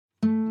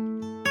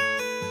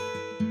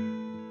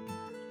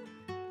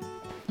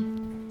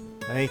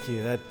Thank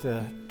you.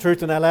 That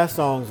truth in that last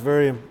song is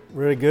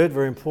really good,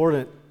 very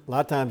important. A lot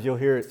of times you'll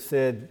hear it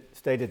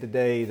stated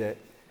today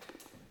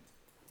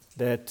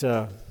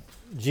that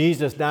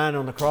Jesus dying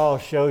on the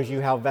cross shows you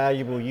how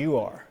valuable you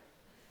are.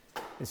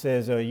 It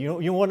says,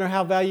 you wonder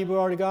how valuable you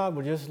are to God?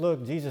 Well, just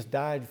look, Jesus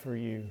died for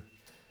you.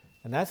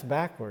 And that's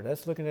backward.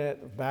 That's looking at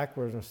it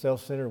backwards in a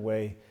self-centered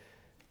way.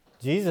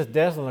 Jesus'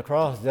 death on the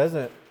cross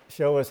doesn't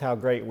show us how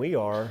great we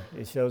are.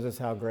 It shows us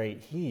how great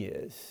He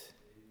is.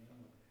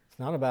 It's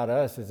not about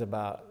us. It's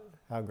about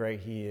how great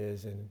He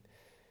is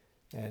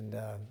and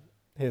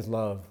His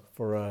love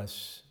for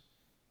us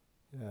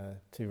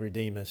to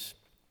redeem us.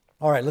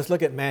 All right, let's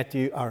look at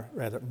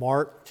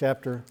Mark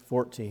chapter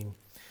 14.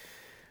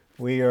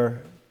 We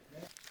are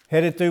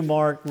headed through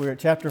Mark. We're at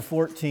chapter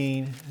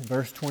 14,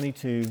 verse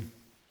 22.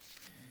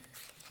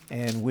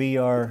 And we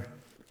are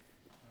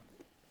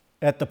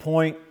at the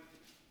point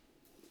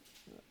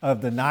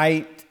of the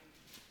night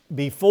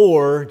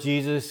before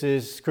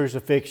Jesus'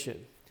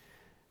 crucifixion.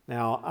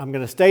 Now, I'm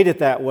going to state it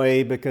that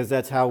way because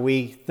that's how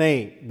we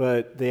think,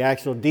 but the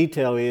actual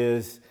detail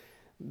is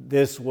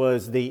this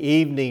was the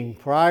evening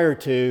prior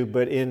to,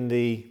 but in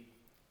the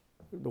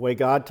way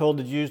God told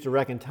the Jews to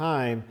reckon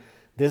time,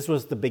 this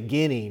was the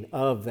beginning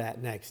of that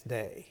next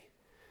day.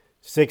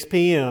 6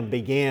 p.m.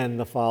 began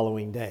the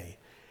following day.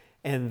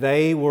 And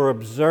they were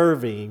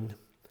observing,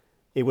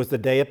 it was the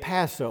day of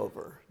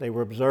Passover. They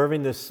were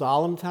observing this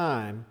solemn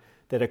time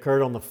that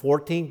occurred on the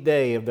 14th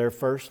day of their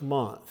first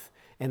month.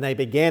 And they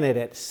began it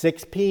at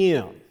 6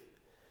 p.m.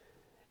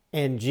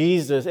 And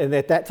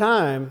at that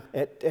time,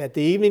 at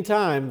the evening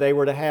time, they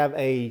were to have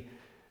a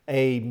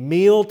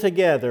meal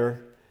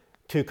together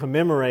to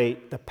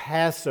commemorate the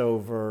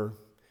Passover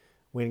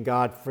when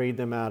God freed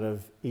them out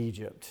of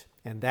Egypt.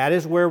 And that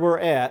is where we're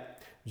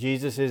at.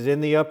 Jesus is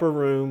in the upper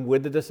room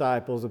with the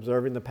disciples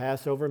observing the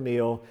Passover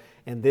meal,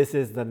 and this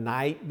is the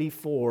night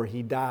before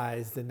He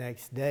dies the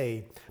next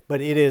day. But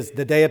it is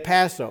the day of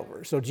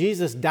Passover. So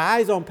Jesus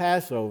dies on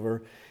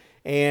Passover,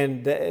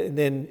 and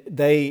then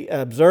they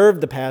observe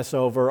the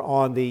Passover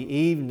on the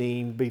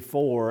evening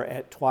before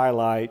at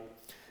twilight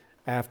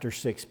after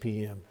 6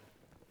 p.m.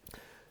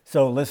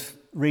 So let's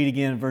read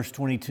again verse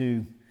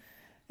 22.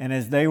 And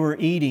as they were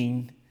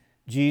eating,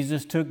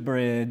 Jesus took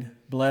bread,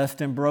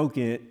 blessed and broke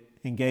it,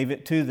 and gave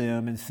it to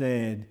them and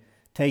said,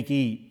 "Take,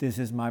 eat, this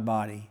is my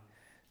body."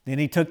 Then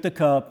He took the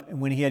cup, and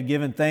when He had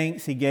given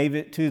thanks, He gave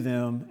it to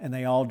them, and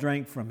they all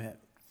drank from it.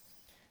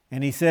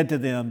 And He said to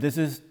them, "This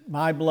is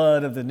my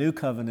blood of the new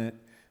covenant,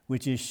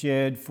 which is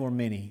shed for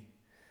many.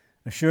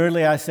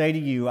 Assuredly I say to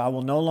you, I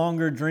will no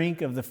longer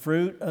drink of the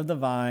fruit of the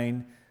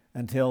vine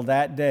until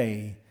that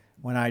day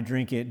when I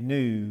drink it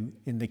new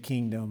in the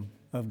kingdom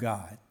of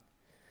God."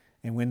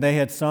 And when they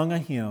had sung a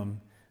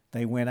hymn,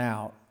 they went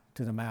out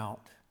to the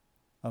Mount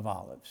of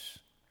Olives.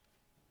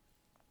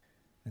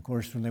 Of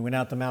course, when they went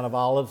out to the Mount of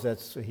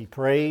Olives, He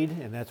prayed,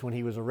 and that's when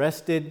He was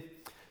arrested.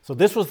 So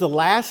this was the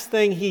last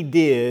thing He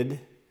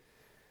did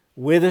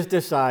with His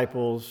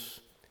disciples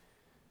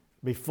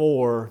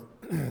before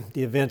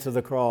the events of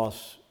the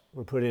cross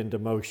were put into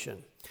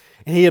motion.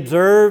 And He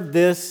observed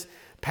this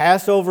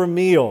Passover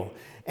meal,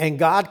 and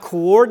God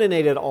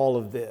coordinated all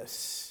of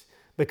this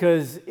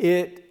because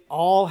it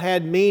all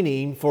had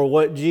meaning for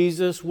what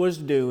Jesus was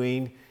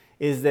doing,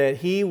 is that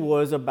He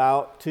was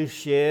about to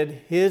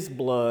shed His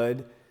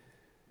blood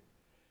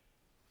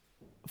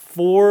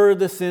for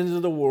the sins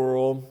of the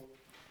world,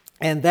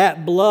 and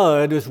that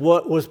blood is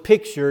what was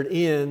pictured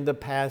in the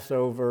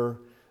Passover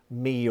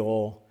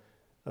meal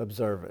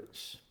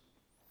observance.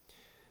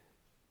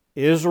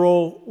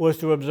 Israel was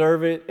to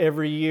observe it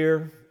every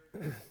year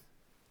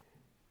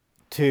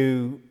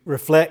to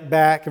reflect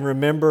back and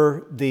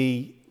remember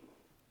the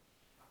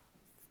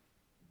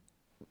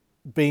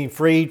being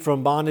freed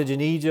from bondage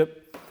in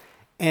Egypt.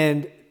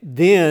 And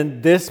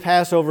then this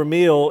Passover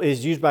meal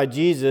is used by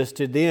Jesus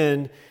to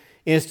then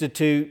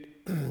institute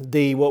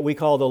what we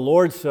call the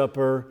Lord's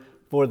Supper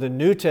for the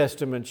New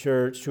Testament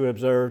church to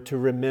observe, to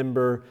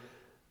remember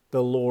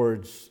the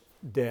Lord's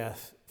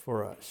death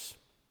for us.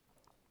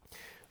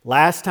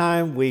 Last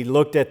time we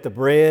looked at the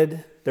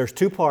bread. There's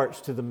two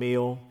parts to the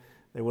meal.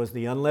 There was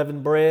the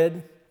unleavened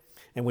bread,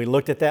 and we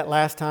looked at that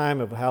last time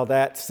of how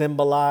that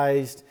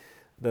symbolized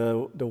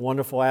the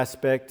wonderful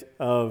aspect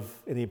and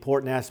the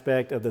important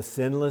aspect of the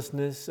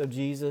sinlessness of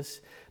Jesus,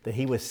 that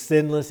He was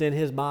sinless in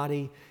His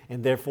body,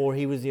 and therefore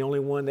He was the only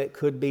one that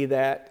could be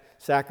that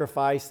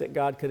sacrifice that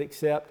God could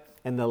accept.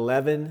 And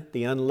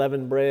the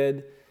unleavened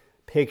bread,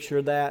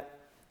 picture that.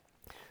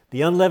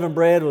 The unleavened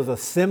bread was a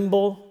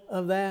symbol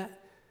of that.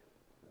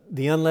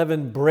 The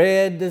unleavened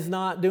bread does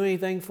not do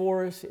anything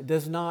for us.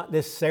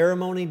 This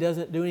ceremony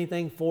doesn't do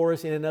anything for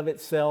us in and of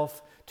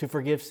itself to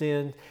forgive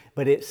sins,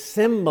 but it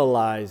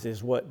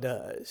symbolizes what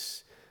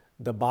does,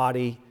 the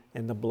body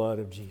and the blood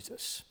of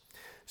Jesus.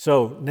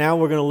 So now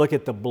we're going to look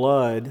at the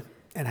blood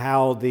and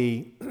how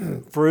the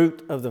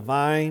fruit of the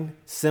vine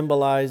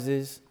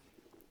symbolizes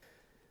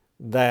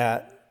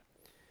that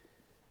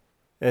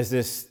as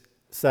this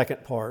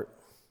second part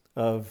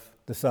of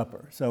the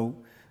supper. So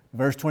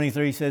verse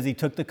 23 says He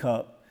took the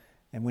cup,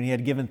 And when he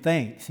had given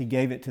thanks, he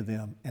gave it to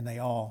them, and they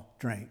all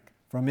drank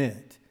from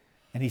it.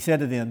 And he said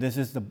to them, "This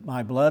is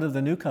my blood of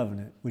the new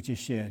covenant, which is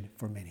shed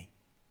for many."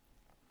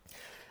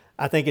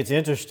 I think it's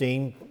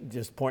interesting,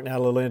 just pointing out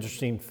a little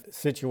interesting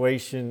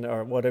situation,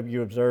 or whatever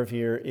you observe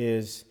here,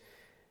 is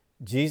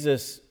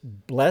Jesus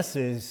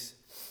blesses.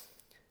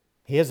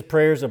 He has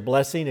prayers of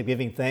blessing, of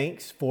giving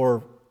thanks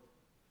for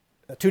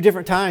two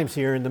different times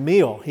here in the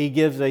meal. He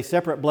gives a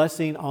separate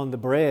blessing on the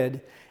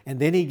bread, and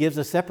then he gives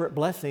a separate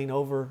blessing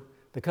over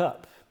the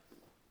cup,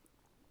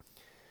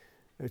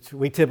 which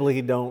we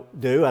typically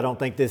don't do. I don't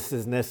think this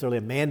is necessarily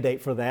a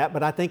mandate for that,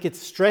 but I think it's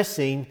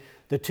stressing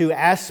the two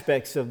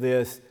aspects of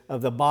this,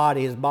 of the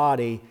body, his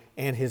body,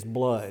 and his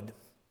blood.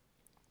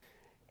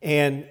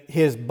 And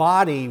his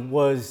body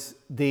was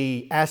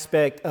the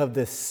aspect of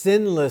the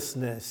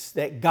sinlessness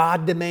that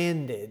God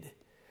demanded.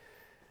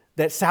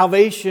 That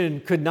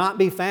salvation could not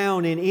be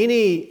found in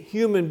any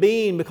human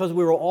being because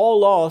we were all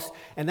lost.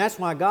 And that's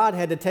why God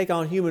had to take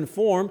on human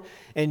form.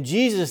 And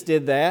Jesus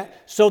did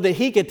that so that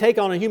he could take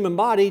on a human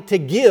body to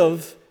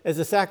give as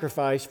a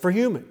sacrifice for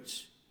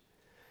humans.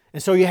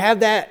 And so you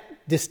have that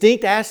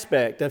distinct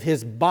aspect of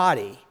his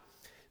body.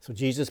 So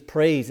Jesus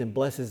prays and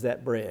blesses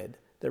that bread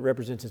that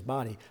represents his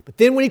body. But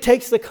then when he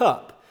takes the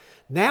cup,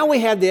 now we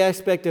have the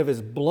aspect of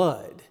his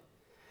blood.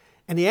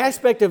 And the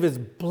aspect of his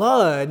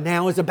blood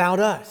now is about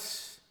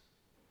us.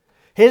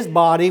 His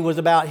body was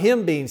about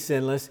him being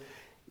sinless.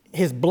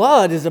 His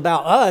blood is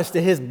about us,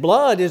 that his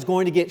blood is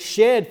going to get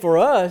shed for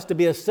us, to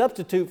be a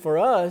substitute for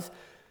us,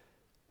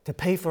 to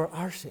pay for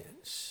our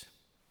sins.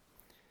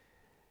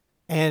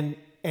 And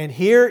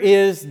here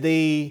is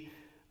the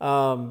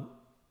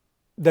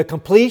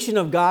completion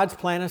of God's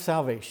plan of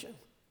salvation.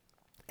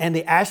 And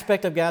the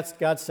aspect of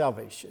God's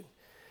salvation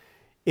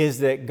is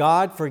that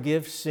God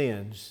forgives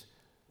sins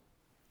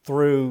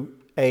through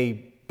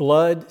a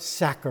blood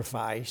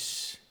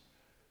sacrifice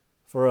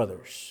for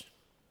others.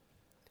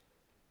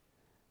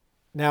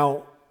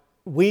 Now,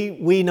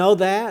 we know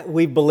that.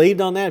 We've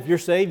believed on that. If you're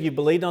saved, you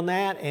believed on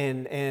that.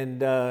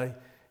 And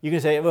you can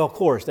say, well, of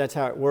course, that's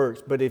how it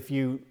works. But if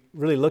you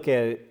really look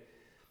at it,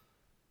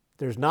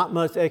 there's not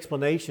much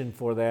explanation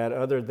for that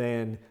other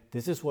than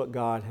this is what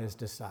God has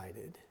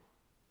decided.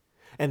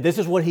 And this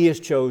is what he has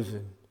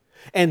chosen.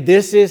 And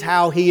this is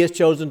how he has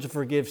chosen to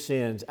forgive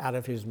sins out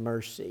of his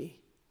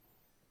mercy.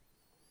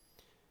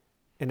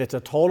 And it's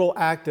a total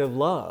act of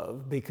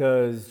love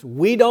because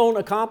we don't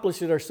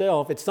accomplish it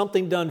ourselves. It's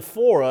something done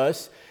for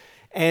us.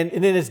 And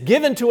then it's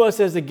given to us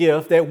as a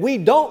gift that we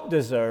don't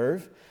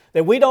deserve.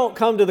 That we don't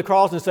come to the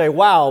cross and say,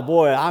 wow,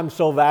 boy, I'm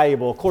so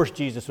valuable. Of course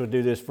Jesus would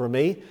do this for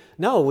me.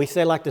 No, we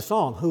say like the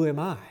song, who am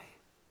I?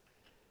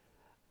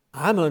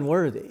 I'm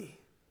unworthy.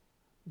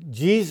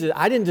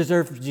 I didn't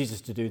deserve for Jesus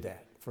to do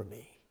that for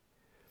me.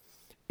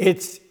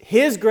 It's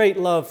his great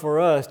love for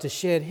us to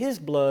shed his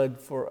blood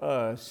for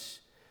us.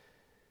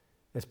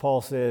 As Paul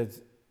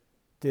says,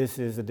 this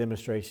is a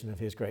demonstration of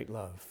his great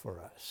love for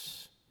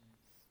us.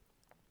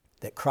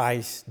 That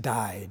Christ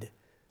died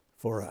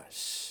for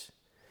us.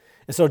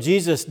 And so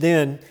Jesus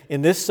then,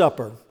 in this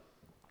supper,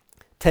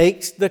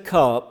 takes the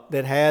cup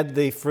that had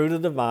the fruit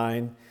of the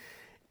vine,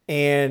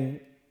 and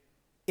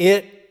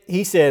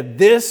he said,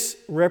 this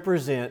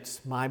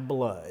represents my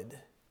blood,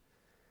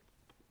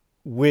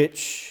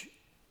 which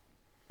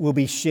will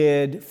be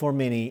shed for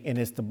many, and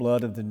it's the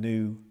blood of the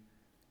new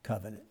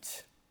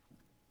covenant.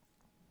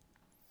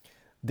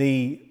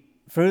 The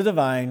fruit of the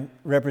vine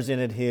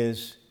represented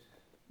his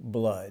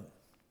blood.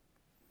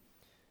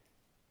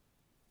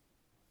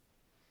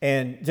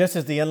 And just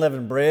as the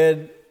unleavened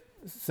bread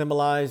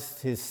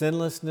symbolized his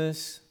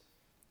sinlessness,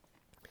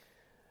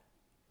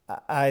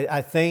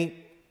 I think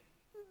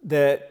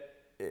that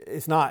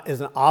it's not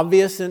as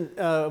obvious in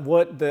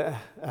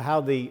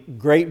how the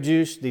grape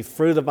juice, the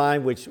fruit of the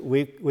vine, which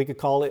we could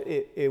call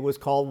it was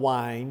called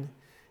wine.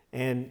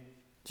 And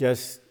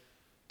just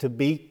to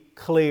be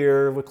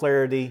clear, with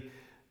clarity,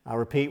 I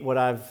repeat what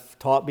I've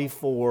taught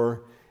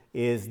before,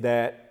 is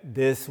that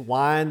this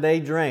wine they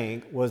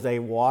drank was a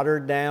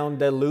watered down,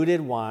 diluted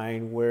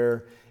wine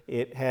where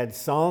it had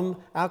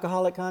some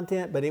alcoholic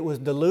content, but it was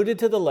diluted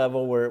to the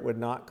level where it would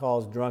not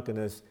cause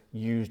drunkenness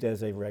used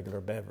as a regular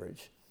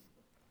beverage.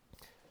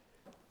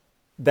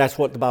 That's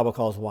what the Bible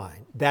calls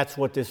wine. That's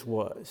what this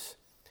was.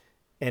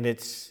 And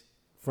it's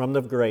from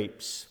the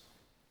grapes.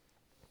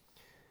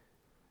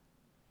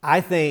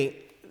 I think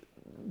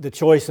the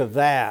choice of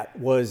that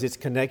was its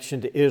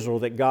connection to Israel,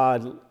 that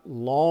God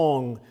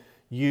long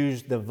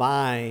used the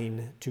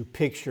vine to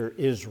picture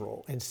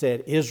Israel and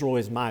said, Israel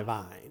is my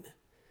vine.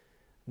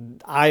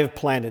 I have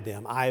planted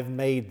them. I have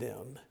made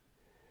them.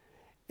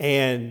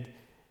 And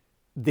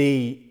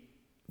the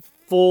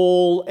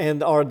full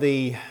or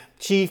the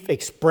chief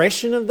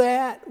expression of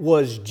that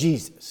was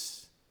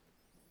Jesus.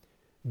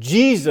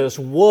 Jesus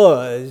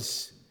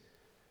was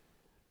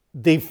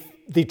the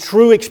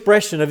true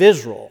expression of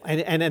Israel.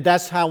 And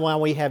that's why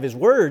we have his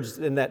words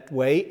in that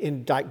way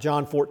in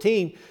John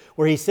 14,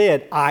 where he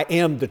said, I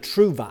am the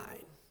true vine.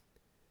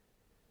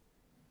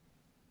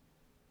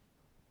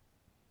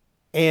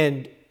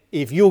 And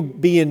if you'll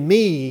be in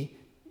me,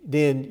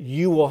 then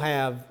you will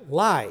have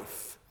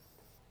life.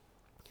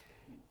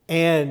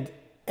 And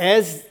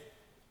as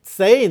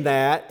saying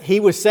that, he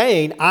was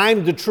saying,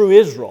 I'm the true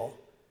Israel.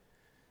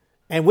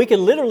 And we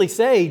can literally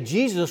say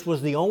Jesus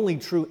was the only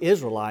true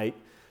Israelite,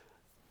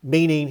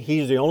 meaning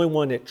he's the only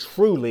one that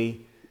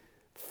truly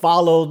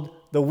followed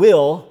the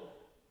will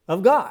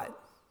of God.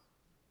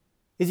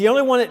 He's the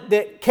only one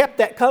that kept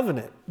that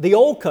covenant, the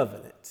old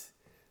covenant,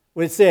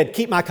 when it said,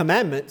 keep my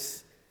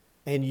commandments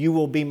and you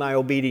will be my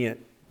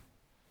obedient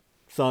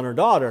son or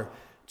daughter.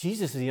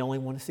 Jesus is the only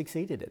one that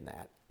succeeded in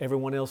that.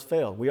 Everyone else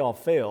failed. We all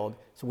failed.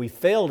 So we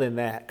failed in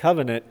that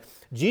covenant.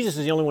 Jesus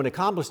is the only one that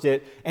accomplished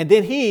it. And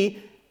then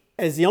he,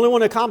 as the only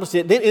one that accomplished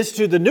it, then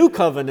instituted the new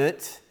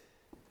covenant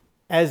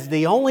as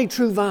the only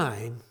true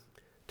vine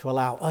to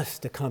allow us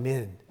to come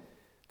in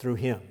through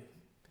him.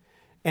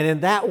 And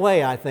in that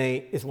way, I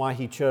think, is why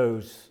he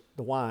chose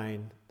the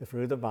wine, the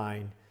fruit of the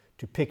vine,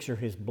 to picture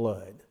his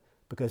blood.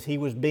 Because he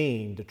was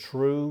being the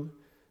true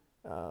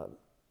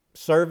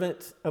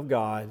servant of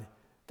God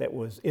that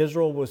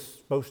Israel was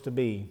supposed to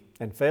be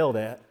and failed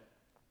at.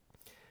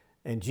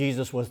 And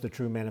Jesus was the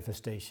true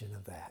manifestation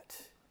of that.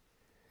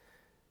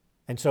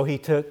 And so he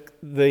took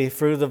the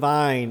fruit of the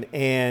vine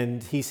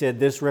and he said,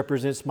 this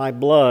represents my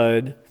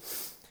blood,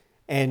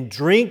 and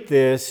drink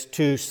this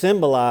to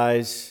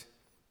symbolize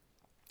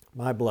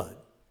my blood.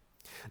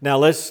 Now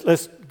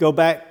let's go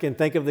back and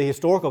think of the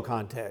historical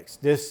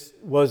context. This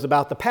was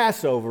about the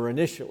Passover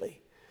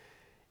initially.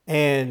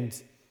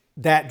 And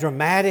that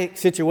dramatic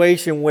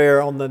situation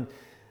where on the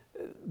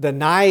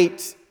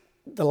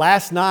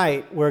last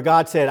night where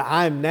God said,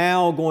 I'm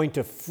now going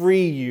to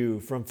free you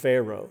from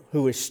Pharaoh,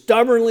 who is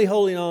stubbornly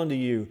holding on to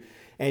you,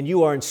 and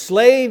you are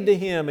enslaved to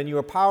him and you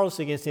are powerless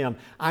against him.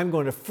 I'm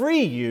going to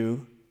free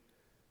you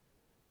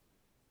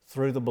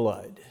through the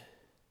blood.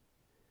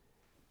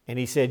 And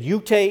he said,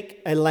 you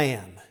take a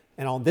lamb,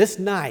 and on this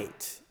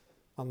night,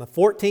 on the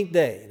 14th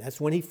day,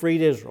 that's when he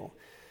freed Israel,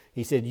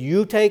 he said,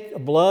 you take the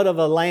blood of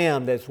a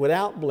lamb that's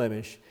without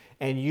blemish,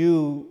 and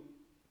you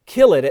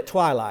kill it at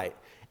twilight.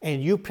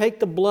 And you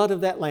take the blood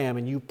of that lamb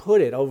and you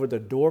put it over the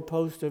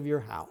doorpost of your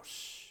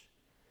house.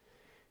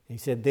 He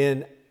said,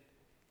 then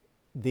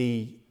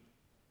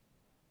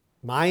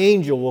my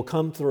angel will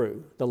come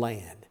through the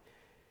land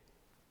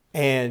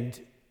and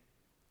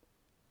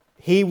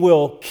he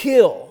will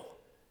kill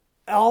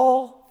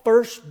all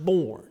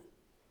firstborn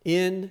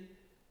in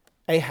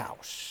a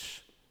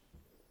house.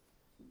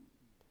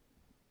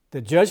 The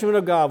judgment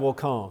of God will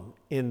come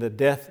in the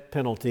death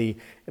penalty.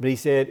 But he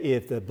said,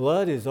 if the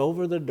blood is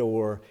over the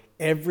door,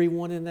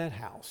 everyone in that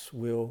house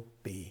will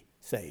be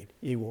saved.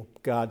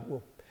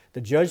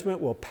 The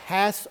judgment will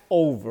pass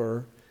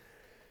over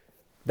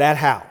that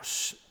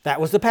house. That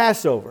was the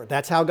Passover.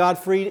 That's how God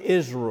freed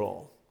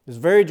Israel. It was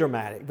very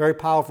dramatic, very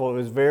powerful. It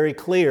was very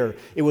clear.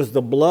 It was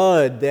the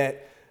blood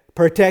that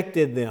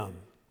protected them.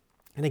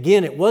 And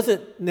again, it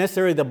wasn't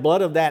necessarily the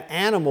blood of that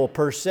animal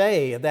per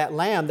se, of that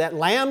lamb. That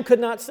lamb could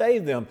not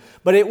save them.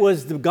 But it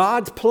was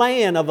God's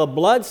plan of a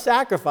blood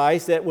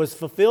sacrifice that was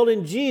fulfilled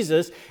in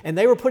Jesus, and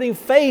they were putting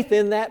faith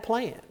in that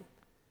plan,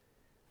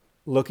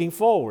 looking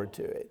forward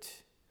to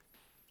it.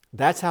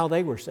 That's how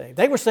they were saved.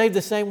 They were saved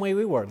the same way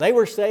we were. They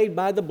were saved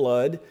by the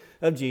blood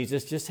of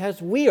Jesus, just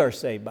as we are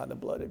saved by the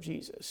blood of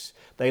Jesus.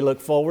 They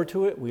look forward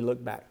to it, we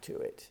look back to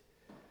it.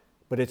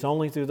 But it's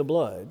only through the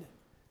blood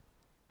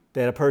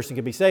that a person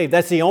can be saved.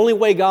 That's the only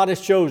way God has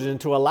chosen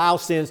to allow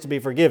sins to be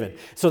forgiven.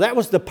 So that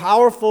was the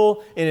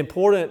powerful and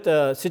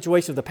important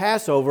situation of the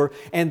Passover,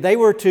 and they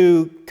were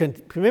to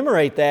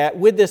commemorate that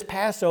with this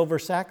Passover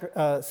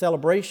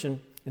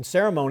celebration and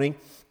ceremony,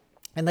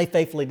 and they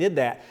faithfully did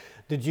that.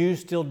 The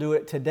Jews still do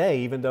it today,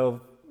 even though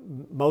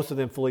most of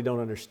them fully don't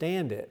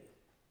understand it.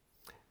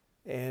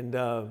 And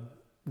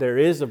there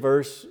is a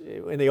verse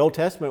in the Old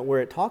Testament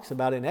where it talks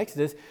about it in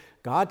Exodus.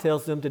 God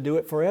tells them to do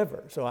it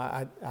forever. So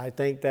I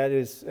think that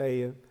is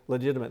a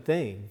legitimate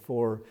thing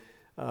for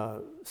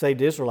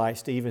saved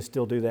Israelites to even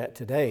still do that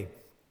today.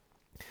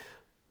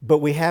 But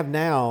we have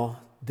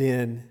now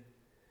then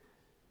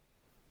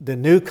the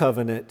new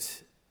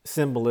covenant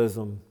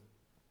symbolism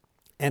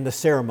and the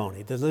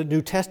ceremony, the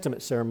New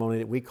Testament ceremony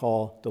that we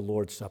call the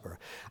Lord's Supper.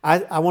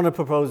 I want to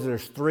propose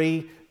there's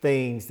three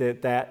things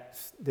that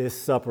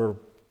this supper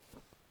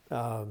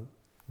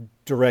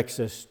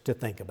directs us to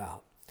think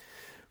about.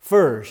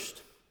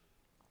 First,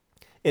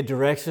 it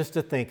directs us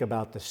to think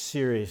about the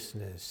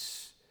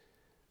seriousness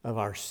of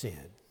our sin.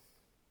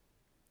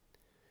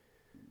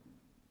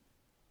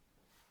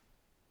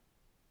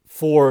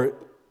 For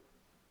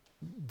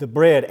the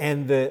bread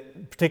and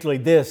particularly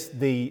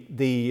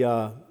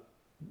the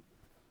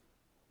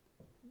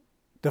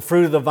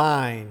fruit of the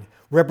vine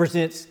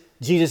represents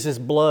Jesus'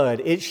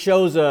 blood. It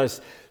shows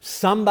us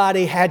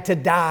somebody had to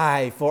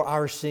die for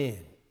our sin.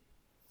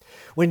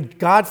 When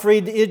God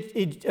freed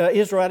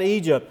Israel out of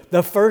Egypt,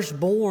 the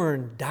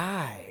firstborn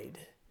died.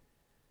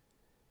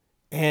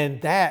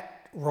 And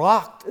that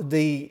rocked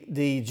the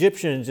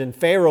Egyptians, and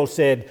Pharaoh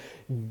said,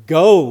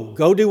 go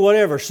do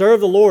whatever, serve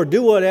the Lord,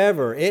 do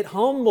whatever. It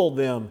humbled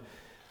them.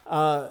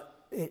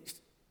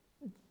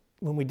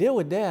 when we deal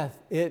with death,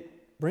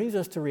 it brings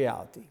us to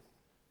reality.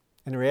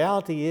 And the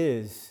reality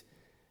is,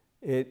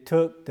 it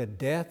took the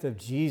death of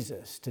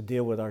Jesus to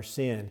deal with our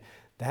sin.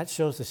 That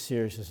shows the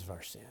seriousness of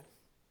our sin.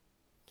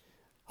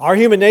 Our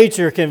human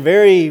nature can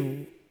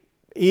very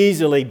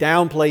easily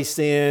downplay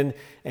sin,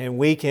 and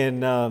we can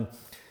not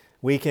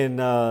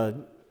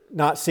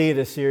see it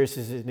as serious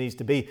as it needs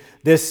to be.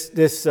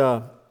 This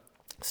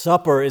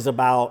supper is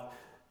about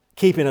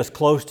keeping us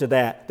close to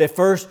that. That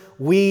first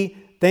we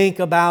think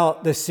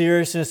about the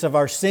seriousness of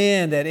our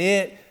sin, that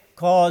it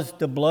caused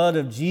the blood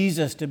of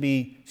Jesus to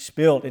be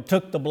spilled. It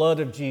took the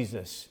blood of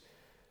Jesus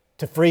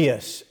to free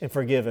us and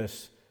forgive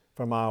us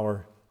from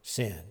our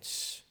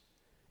sins.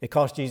 It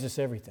cost Jesus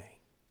everything.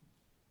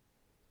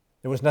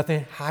 There was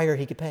nothing higher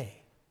He could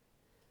pay.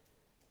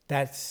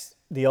 That's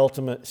the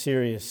ultimate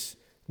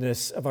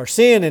seriousness of our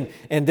sin,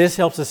 and this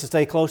helps us to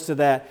stay close to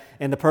that,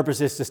 and the purpose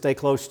is to stay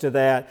close to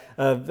that,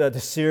 of the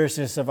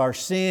seriousness of our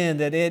sin,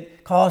 that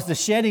it caused the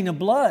shedding of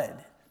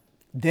blood,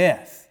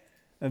 death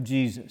of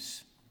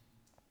Jesus.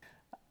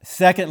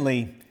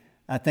 Secondly,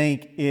 I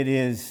think it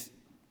is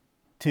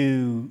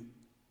to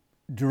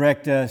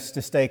direct us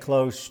to stay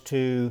close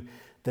to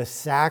the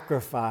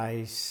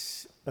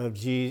sacrifice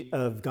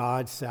of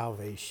God's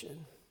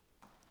salvation.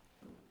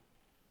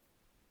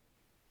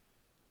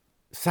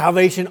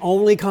 Salvation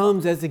only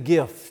comes as a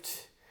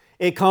gift.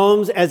 It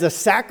comes as a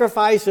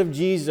sacrifice of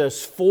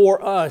Jesus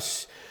for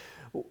us.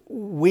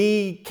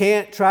 We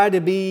can't try to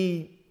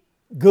be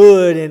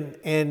good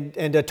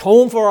and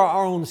atone for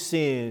our own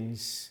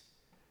sins.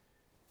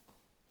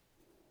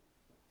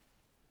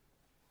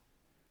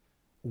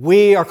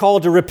 We are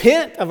called to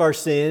repent of our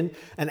sin,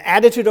 an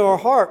attitude of our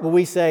heart where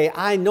we say,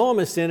 I know I'm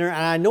a sinner and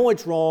I know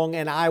it's wrong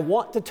and I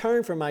want to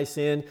turn from my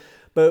sin,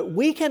 but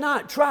we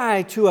cannot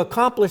try to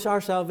accomplish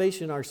our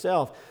salvation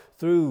ourselves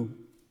through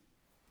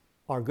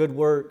our good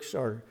works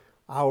or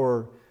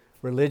our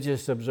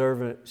religious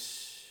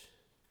observance.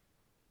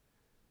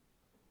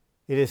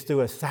 It is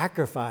through a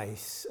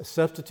sacrifice, a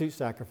substitute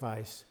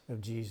sacrifice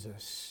of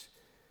Jesus.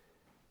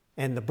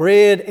 And the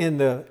bread and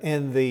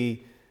the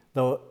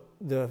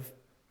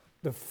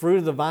fruit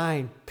of the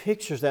vine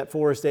pictures that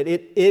for us, that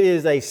it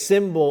is a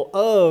symbol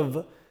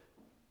of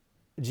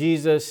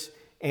Jesus,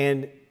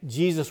 and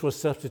Jesus was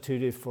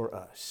substituted for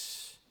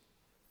us.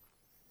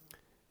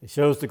 It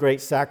shows the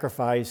great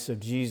sacrifice of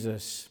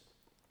Jesus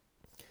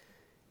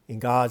in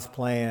God's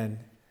plan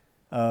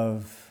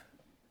of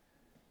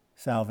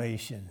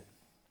salvation.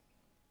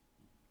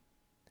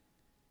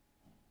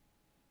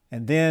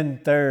 And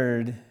then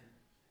third,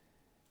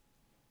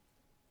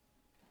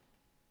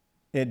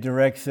 it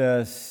directs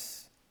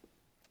us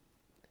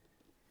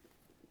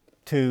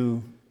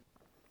to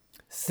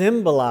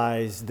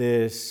symbolize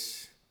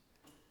this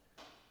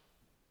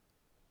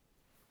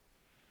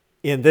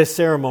in this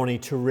ceremony,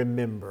 to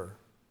remember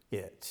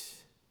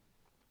it.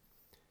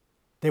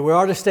 That we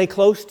are to stay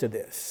close to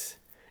this.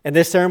 And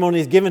this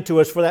ceremony is given to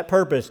us for that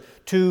purpose,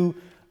 to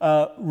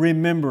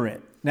remember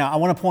it. Now, I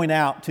want to point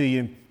out to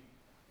you,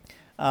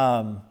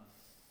 as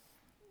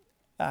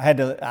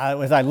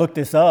I looked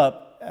this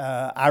up,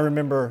 I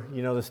remember,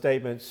 the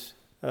statements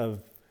of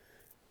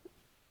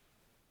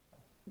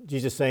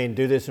Jesus saying,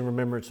 do this in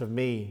remembrance of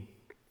me.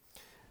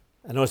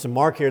 I notice in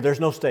Mark here, there's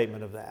no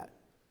statement of that,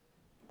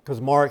 because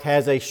Mark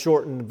has a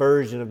shortened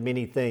version of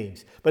many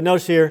things. But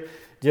notice here,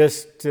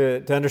 just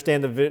to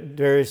understand the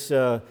various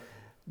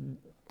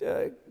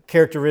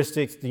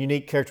characteristics, the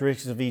unique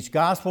characteristics of each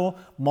gospel,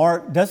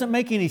 Mark doesn't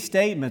make any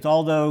statements,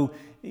 although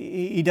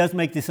he does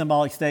make the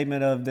symbolic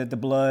statement of that the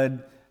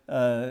blood,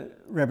 the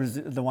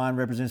wine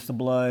represents the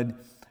blood.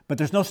 But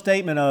there's no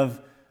statement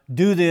of,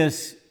 do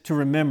this to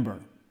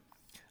remember.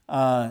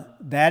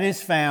 That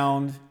is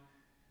found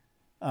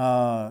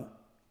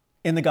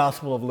in the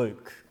Gospel of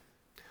Luke.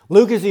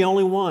 Luke is the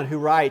only one who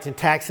writes and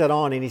tacks that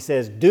on, and he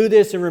says, do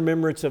this in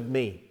remembrance of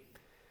me.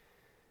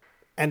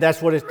 And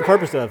that's what it's the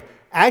purpose of.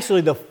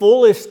 Actually, the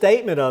fullest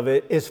statement of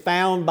it is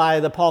found by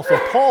the Apostle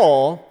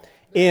Paul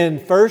in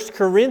 1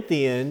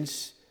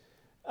 Corinthians,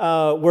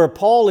 where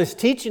Paul is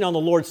teaching on the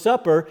Lord's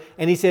Supper,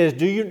 and he says,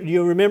 do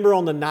you remember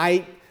on the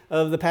night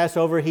of the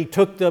Passover, he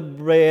took the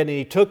bread and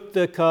he took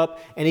the cup,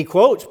 and he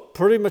quotes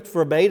pretty much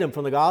verbatim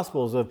from the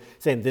Gospels of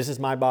saying, this is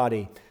my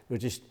body,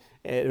 which is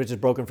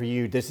broken for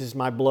you. This is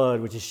my blood,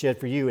 which is shed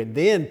for you. And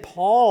then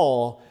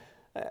Paul,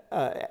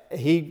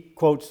 he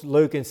quotes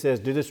Luke and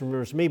says, do this in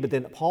remembrance of me. But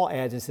then Paul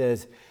adds and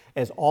says,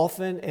 as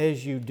often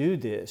as you do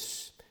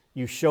this,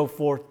 you show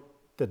forth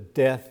the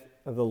death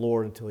of the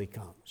Lord until He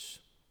comes.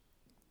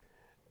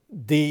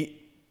 The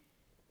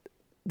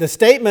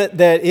statement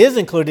that is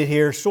included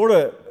here sort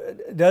of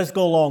does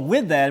go along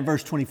with that in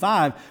verse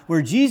 25,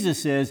 where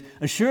Jesus says,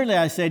 assuredly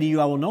I say to you,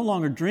 I will no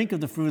longer drink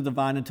of the fruit of the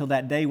vine until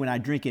that day when I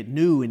drink it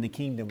new in the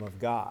kingdom of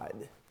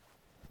God.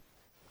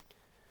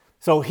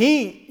 So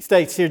he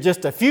states here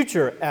just a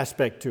future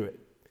aspect to it.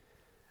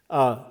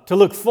 To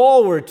look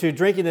forward to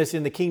drinking this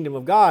in the kingdom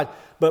of God.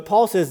 But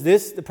Paul says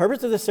the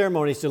purpose of the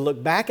ceremony is to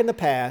look back in the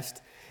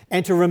past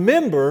and to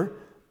remember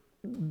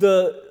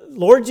the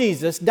Lord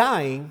Jesus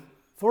dying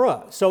for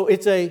us. So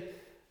it's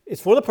it's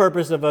for the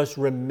purpose of us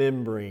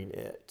remembering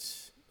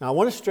it. Now, I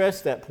want to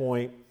stress that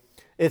point.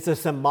 It's a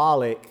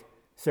symbolic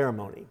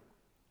ceremony.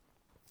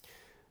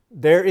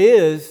 There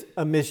is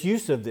a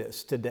misuse of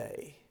this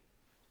today,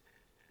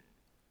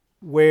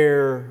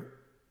 where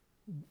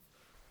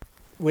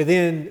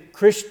within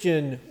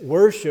Christian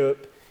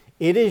worship,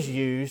 it is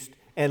used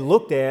and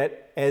looked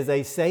at as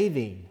a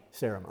saving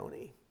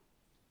ceremony.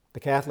 The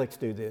Catholics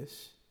do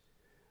this.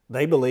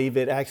 They believe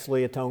it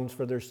actually atones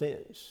for their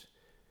sins,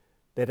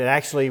 that it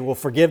actually will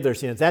forgive their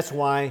sins. That's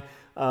why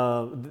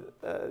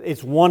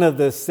it's one of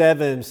the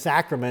 7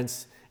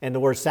 sacraments, and the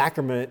word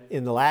sacrament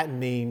in the Latin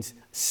means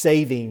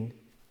saving,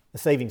 a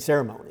saving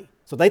ceremony.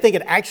 So they think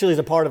it actually is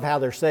a part of how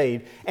they're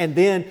saved. And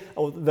then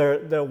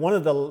one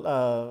of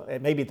the,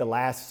 it may be the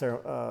last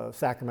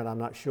sacrament, I'm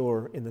not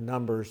sure in the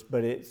numbers,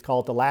 but it's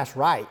called the last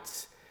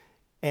rites.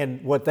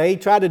 And what they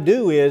try to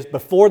do is,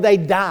 before they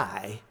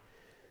die,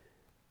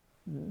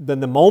 then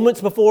the moments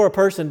before a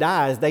person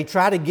dies, they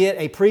try to get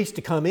a priest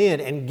to come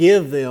in and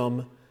give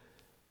them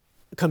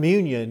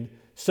communion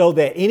so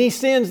that any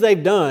sins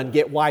they've done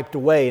get wiped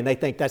away, and they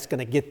think that's going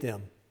to get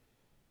them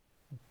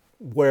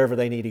wherever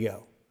they need to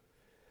go.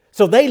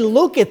 So they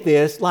look at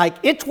this like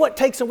it's what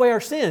takes away our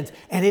sins,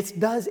 and it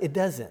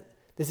doesn't.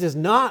 This is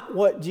not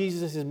what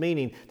Jesus is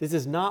meaning. This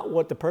is not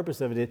what the purpose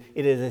of it is.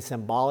 It is a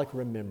symbolic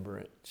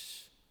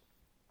remembrance.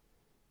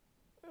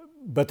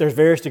 But there's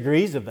various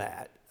degrees of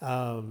that.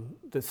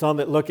 There's some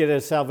that look at it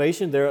as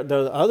salvation. There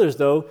are others,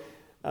 though,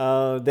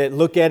 that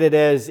look at it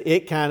as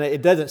it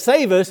doesn't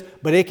save us,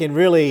 but it can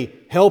really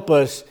help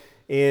us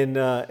in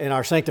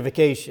our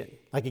sanctification.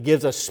 Like it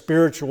gives us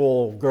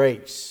spiritual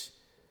grace.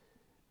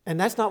 And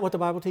that's not what the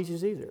Bible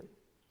teaches either.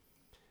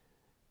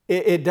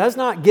 It does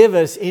not give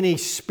us any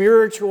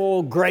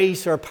spiritual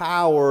grace or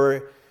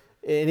power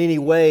in any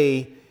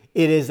way.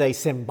 It is a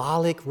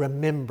symbolic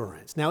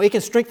remembrance. Now, it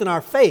can strengthen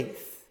our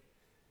faith.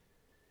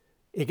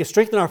 It can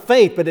strengthen our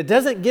faith, but it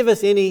doesn't give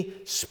us any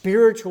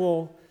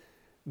spiritual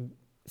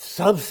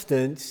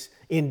substance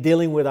in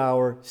dealing with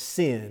our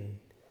sin,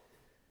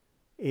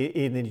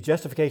 in any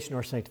justification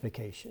or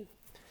sanctification.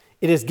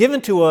 It is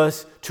given to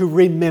us to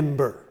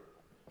remember.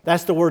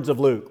 That's the words of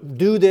Luke.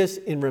 Do this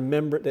in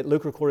remembrance, that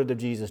Luke recorded of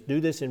Jesus. Do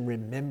this in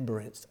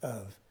remembrance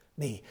of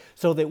me,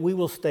 so that we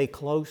will stay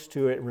close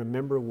to it and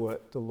remember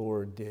what the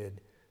Lord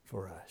did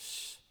for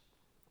us.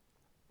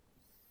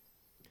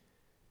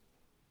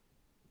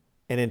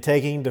 And in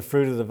taking the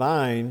fruit of the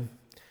vine,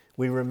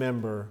 we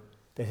remember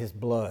that His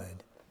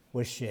blood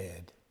was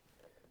shed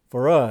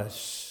for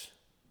us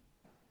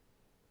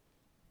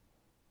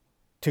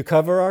to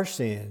cover our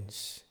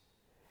sins,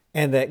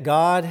 and that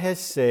God has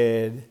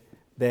said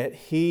that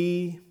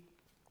He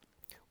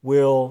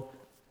will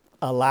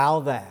allow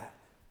that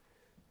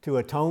to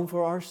atone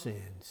for our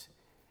sins,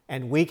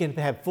 and we can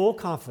have full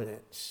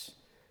confidence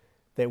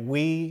that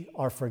we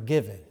are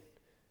forgiven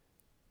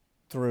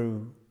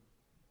through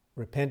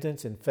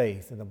repentance and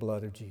faith in the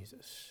blood of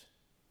Jesus.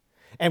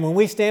 And when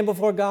we stand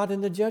before God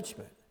in the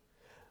judgment,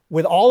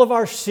 with all of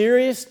our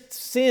serious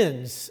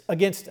sins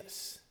against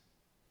us,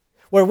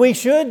 where we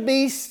should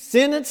be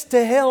sentenced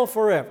to hell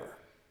forever,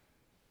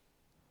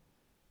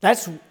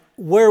 that's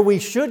where we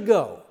should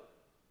go.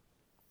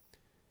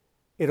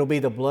 It'll be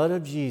the blood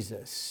of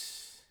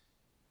Jesus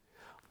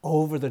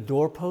over the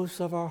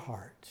doorposts of our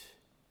heart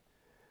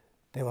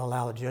that will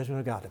allow the judgment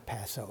of God to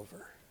pass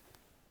over.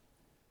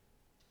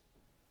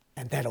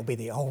 And that'll be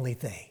the only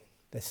thing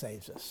that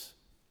saves us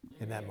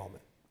in that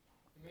moment.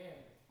 Amen.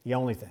 The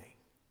only thing.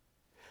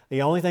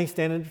 The only thing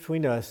standing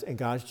between us and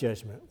God's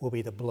judgment will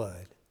be the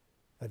blood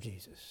of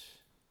Jesus.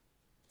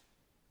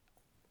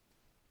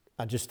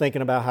 I'm just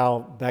thinking about how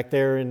back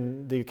there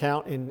in the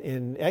account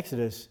in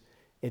Exodus,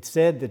 it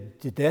said that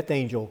the death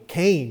angel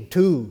came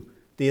to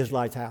the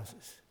Israelites'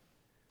 houses.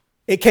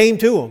 It came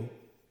to them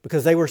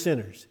because they were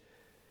sinners.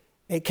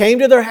 It came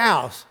to their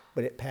house,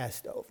 but it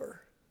passed over.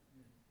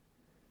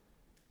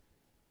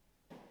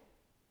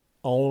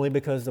 Only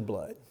because of the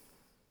blood.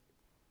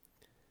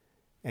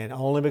 And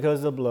only because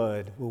of the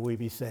blood will we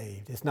be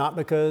saved. It's not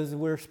because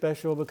we're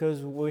special,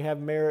 because we have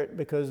merit,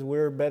 because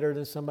we're better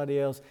than somebody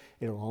else.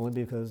 It'll only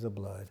be because of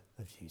the blood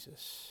of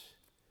Jesus.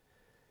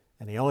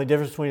 And the only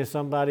difference between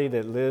somebody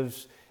that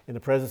lives in the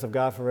presence of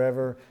God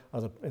forever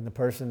and the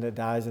person that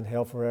dies in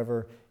hell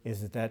forever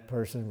is that that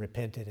person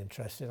repented and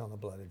trusted on the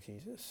blood of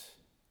Jesus.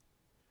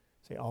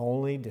 It's the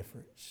only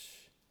difference.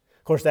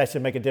 Of course, that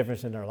should make a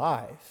difference in their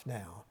life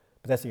now.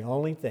 But that's the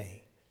only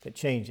thing that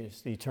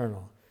changes the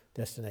eternal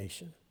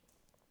destination.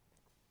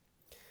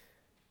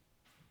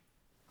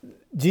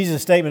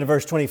 Jesus' statement in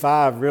verse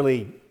 25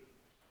 really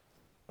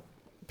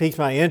piques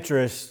my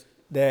interest,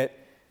 that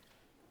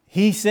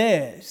He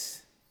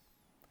says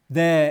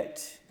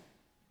that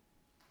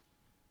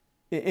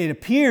it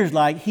appears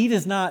like He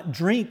does not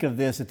drink of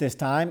this at this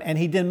time, and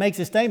He then makes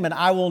a statement,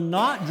 I will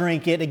not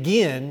drink it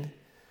again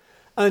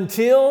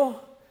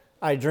until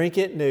I drink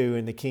it new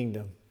in the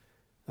kingdom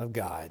of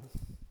God.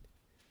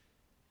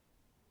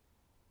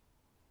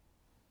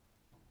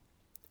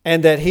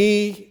 And that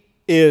He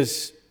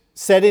is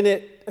setting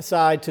it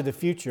aside to the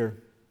future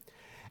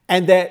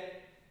And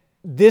that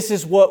this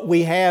is what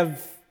we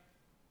have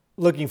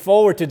looking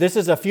forward to. This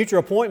is a future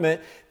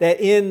appointment that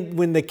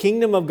when the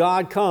kingdom of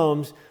God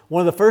comes,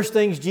 one of the first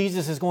things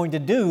Jesus is going to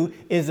do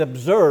is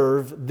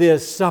observe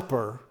this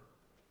supper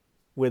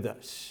with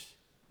us.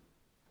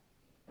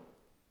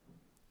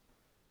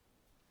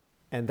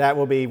 And that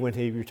will be when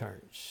He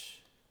returns.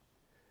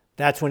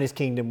 That's when His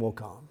kingdom will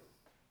come.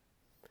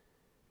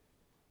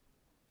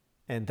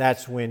 And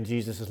that's when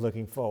Jesus is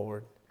looking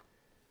forward.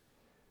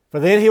 For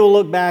then He will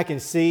look back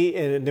and see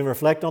and then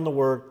reflect on the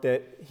work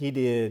that He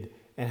did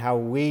and how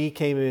we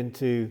came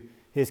into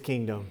His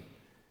kingdom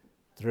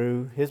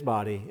through His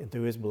body and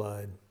through His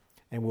blood.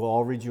 And we'll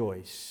all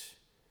rejoice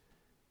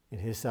in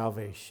His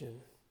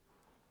salvation.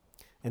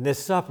 And this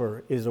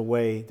supper is a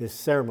way, this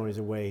ceremony is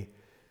a way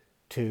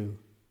to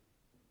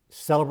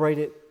celebrate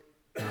it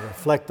and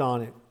reflect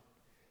on it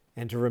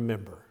and to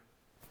remember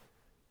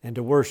and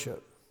to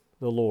worship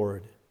the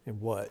Lord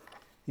and what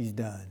He's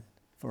done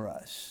for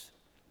us.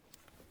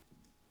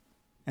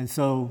 And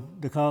so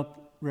the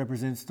cup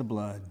represents the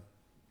blood.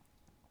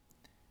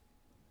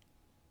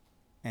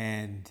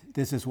 And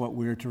this is what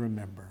we're to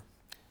remember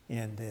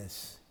in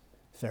this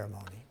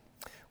ceremony.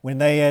 When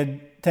they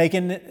had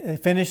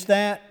finished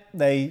that,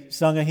 they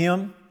sung a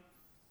hymn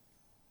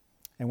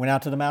and went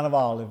out to the Mount of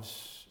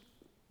Olives,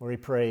 where He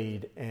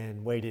prayed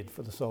and waited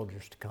for the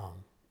soldiers to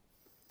come.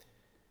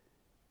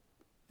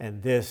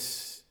 And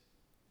this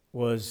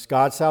was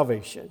God's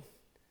salvation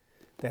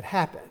that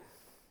happened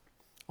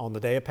on the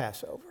day of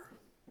Passover.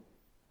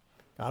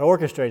 God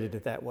orchestrated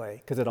it that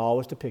way because it all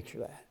was to picture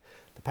that.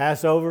 The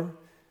Passover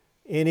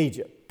in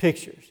Egypt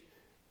pictures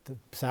the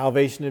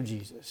salvation of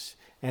Jesus.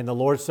 And the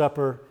Lord's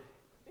Supper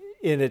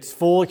in its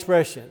full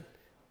expression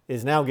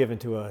is now given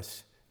to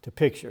us to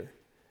picture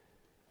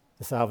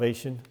the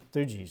salvation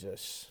through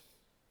Jesus.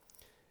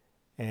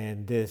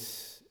 And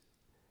this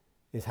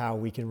is how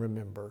we can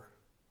remember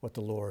what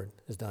the Lord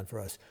has done for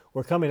us.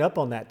 We're coming up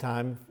on that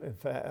time,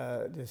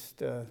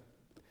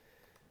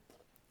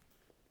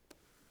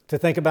 to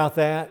think about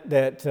that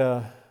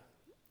the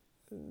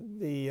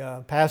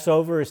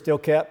Passover is still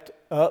kept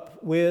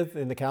up with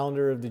in the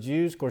calendar of the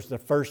Jews. Of course, the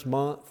first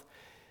month,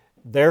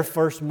 their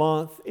first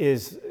month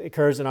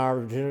occurs in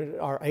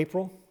our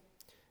April,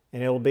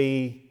 and it'll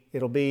be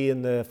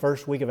in the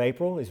first week of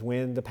April is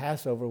when the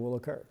Passover will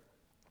occur.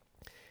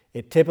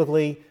 It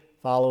typically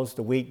follows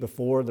the week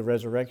before the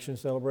resurrection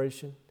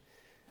celebration.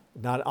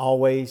 Not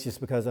always,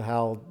 just because of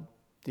how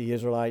the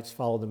Israelites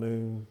follow the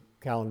moon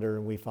calendar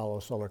and we follow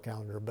a solar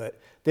calendar. But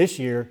this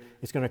year,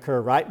 it's going to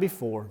occur right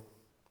before.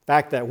 In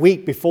fact, that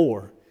week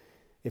before,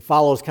 it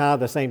follows kind of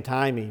the same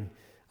timing.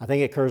 I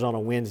think it occurs on a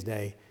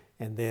Wednesday,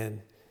 and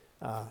then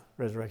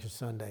Resurrection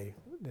Sunday,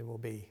 then will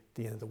be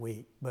the end of the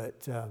week.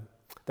 But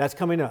that's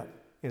coming up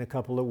in a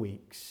couple of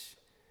weeks.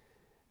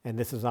 And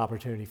this is an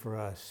opportunity for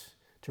us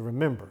to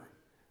remember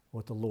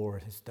what the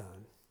Lord has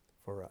done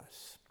for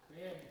us.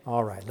 Amen.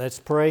 All right, let's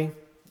pray.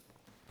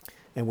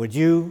 And would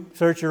you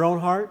search your own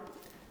heart?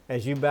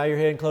 As you bow your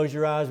head and close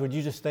your eyes, would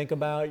you just think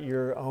about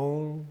your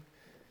own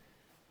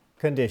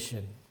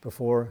condition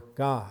before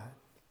God?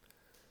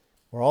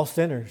 We're all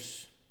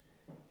sinners,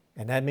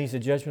 and that means the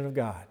judgment of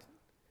God.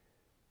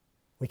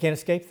 We can't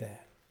escape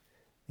that.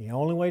 The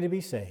only way to be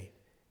saved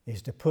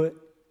is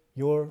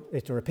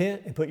to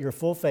repent and put your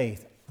full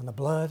faith on the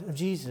blood of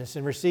Jesus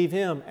and receive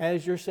Him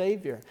as your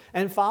Savior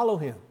and follow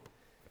Him.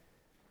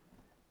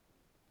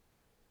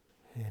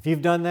 And if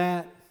you've done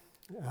that,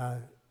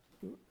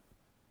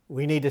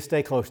 we need to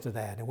stay close to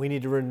that, and we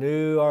need to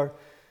renew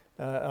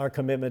our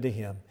commitment to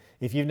Him.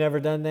 If you've never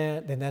done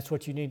that, then that's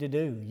what you need to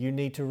do. You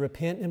need to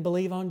repent and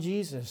believe on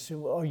Jesus,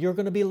 or you're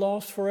going to be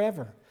lost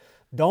forever.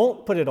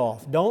 Don't put it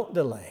off. Don't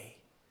delay.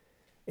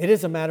 It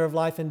is a matter of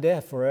life and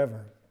death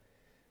forever.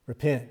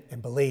 Repent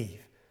and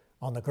believe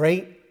on the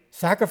great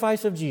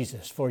sacrifice of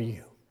Jesus for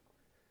you.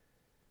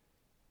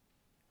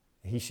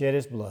 He shed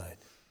His blood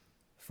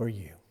for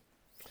you.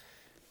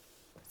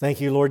 Thank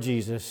you, Lord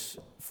Jesus,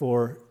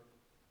 for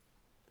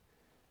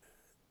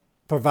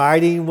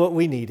providing what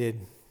we needed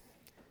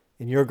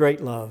in your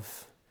great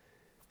love.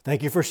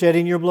 Thank you for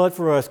shedding your blood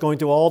for us, going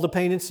through all the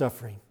pain and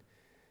suffering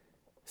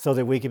so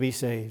that we could be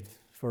saved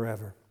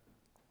forever.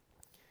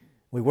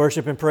 We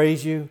worship and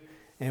praise you,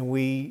 and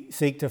we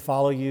seek to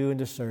follow you and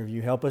to serve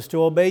you. Help us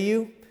to obey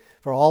you.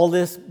 For all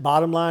this,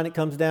 bottom line, it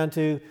comes down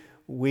to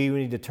we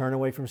need to turn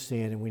away from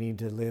sin and we need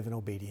to live in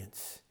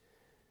obedience.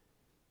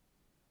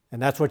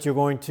 And that's what you're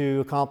going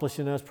to accomplish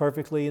in us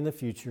perfectly in the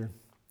future.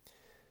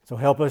 So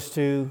help us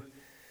to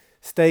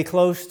stay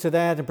close to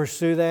that and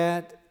pursue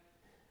that.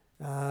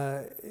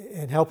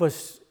 And help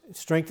us,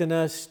 strengthen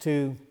us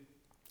to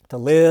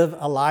live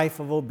a life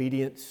of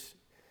obedience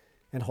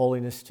and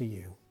holiness to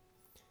you.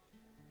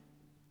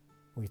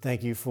 We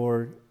thank you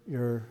for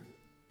your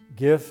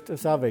gift of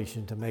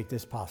salvation to make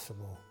this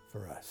possible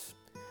for us.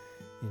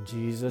 In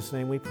Jesus'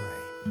 name we pray.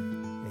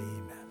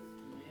 Amen.